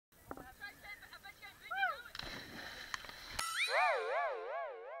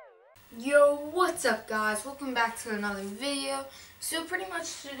Yo, what's up guys? Welcome back to another video. So pretty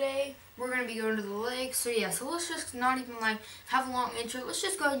much today we're going to be going to the lake. So yeah, so let's just not even have a long intro. Let's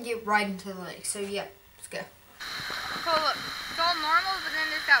just go and get right into the lake. So yeah, let's go. So look, it's all normal, but then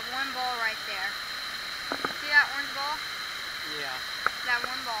there's that one ball right there. See that orange ball? Yeah. That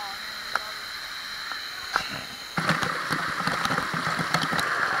one ball.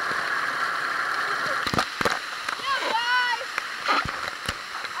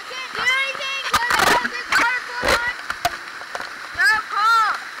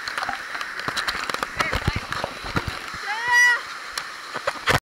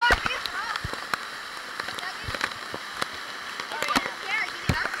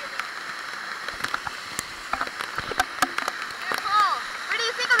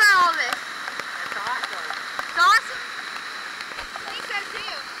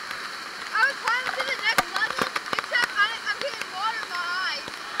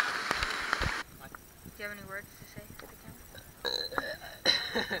 Do you have any words to say to the camera?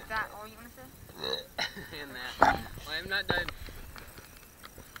 Is that all you want to say? And that. Well, I'm not done.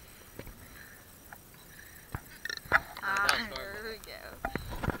 There we go.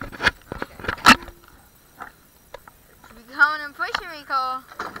 Okay. You be coming and pushing me, Cole. Oh,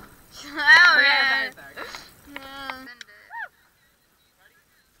 man. Yeah.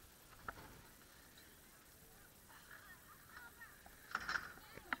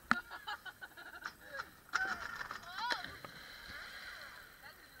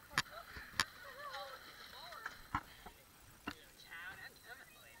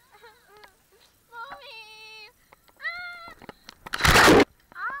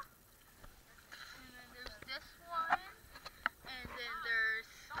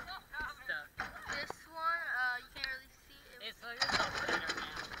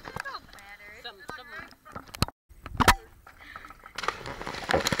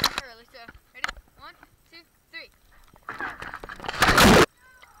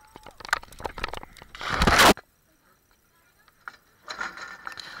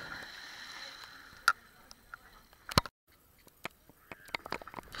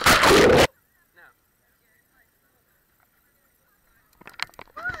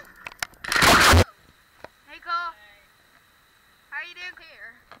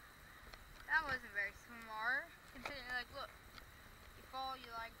 That wasn't very smart. Considering, look, you fall, you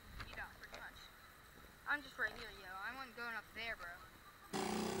die pretty much. I'm just right here, yo. I wasn't going up there, bro.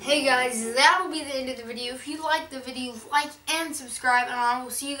 Hey guys, that'll be the end of the video. If you like the video, like and subscribe, and I will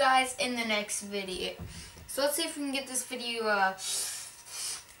see you guys in the next video. So let's see if we can get this video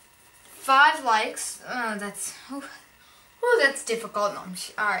 5 likes. That's difficult. No,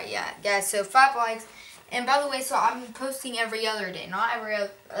 alright, yeah, guys. So 5 likes. And by the way, so I'm posting every other day, not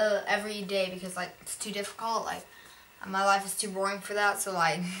every day, because it's too difficult. My life is too boring for that. So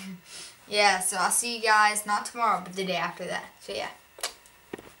yeah. So I'll see you guys not tomorrow, but the day after that. So yeah.